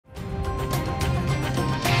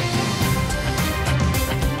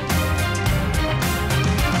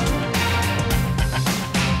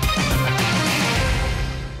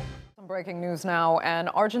Breaking news now, an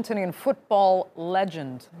Argentinian football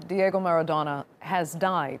legend, Diego Maradona, has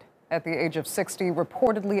died at the age of 60,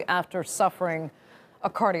 reportedly after suffering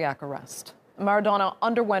a cardiac arrest. Maradona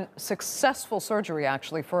underwent successful surgery,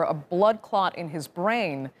 actually, for a blood clot in his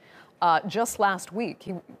brain just last week.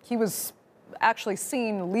 He was actually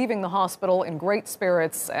seen leaving the hospital in great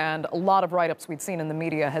spirits, and a lot of write-ups we'd seen in the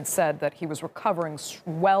media had said that he was recovering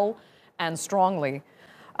well and strongly.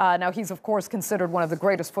 Now, he's, of course, considered one of the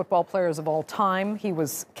greatest football players of all time. He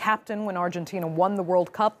was captain when Argentina won the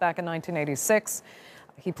World Cup back in 1986.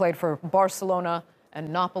 He played for Barcelona and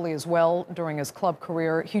Napoli as well during his club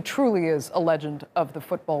career. He truly is a legend of the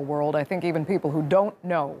football world. I think even people who don't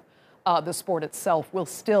know the sport itself will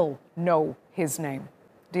still know his name.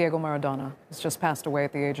 Diego Maradona has just passed away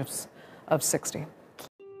at the age of 60.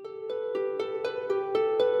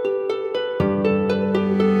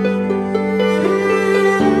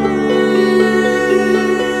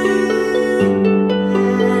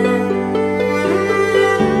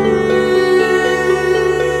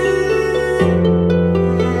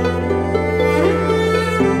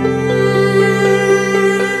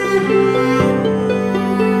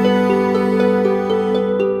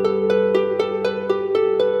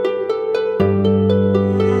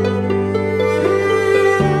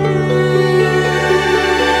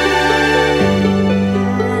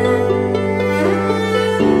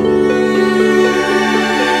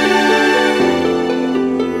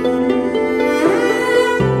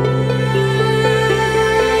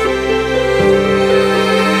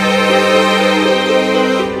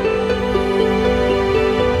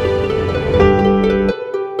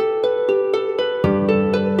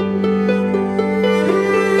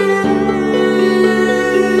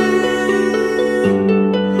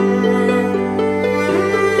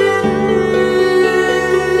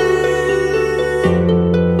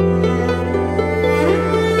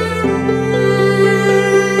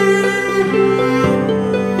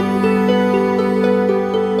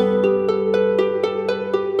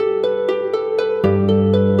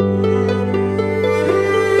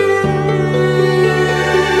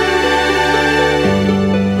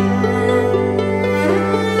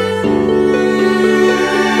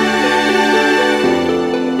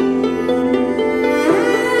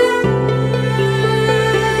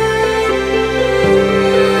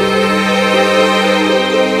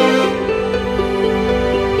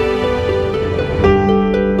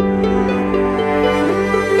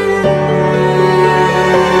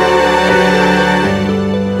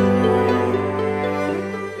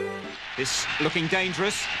 This looking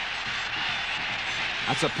dangerous.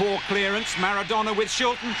 That's a poor clearance. Maradona with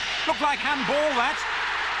Shilton. Looked like handball, that.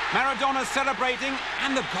 Maradona celebrating,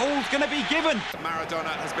 and the goal's going to be given.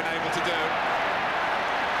 Maradona has been able to do.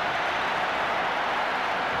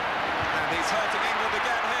 And he's hurting England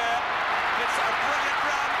again here. It's a brilliant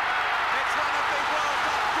run. It's one of the World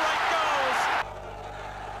Cup great goals.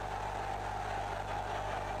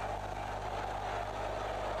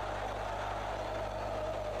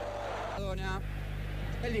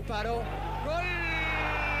 El disparo. ¡Gol!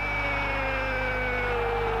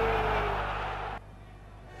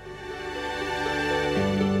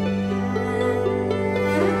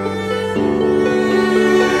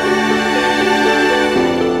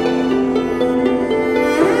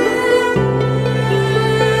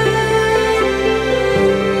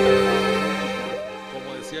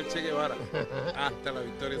 Como decía el Che Guevara, hasta la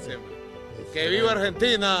victoria siempre. ¡Que viva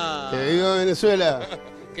Argentina! ¡Que viva Venezuela!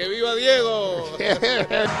 ¡Que viva Diego!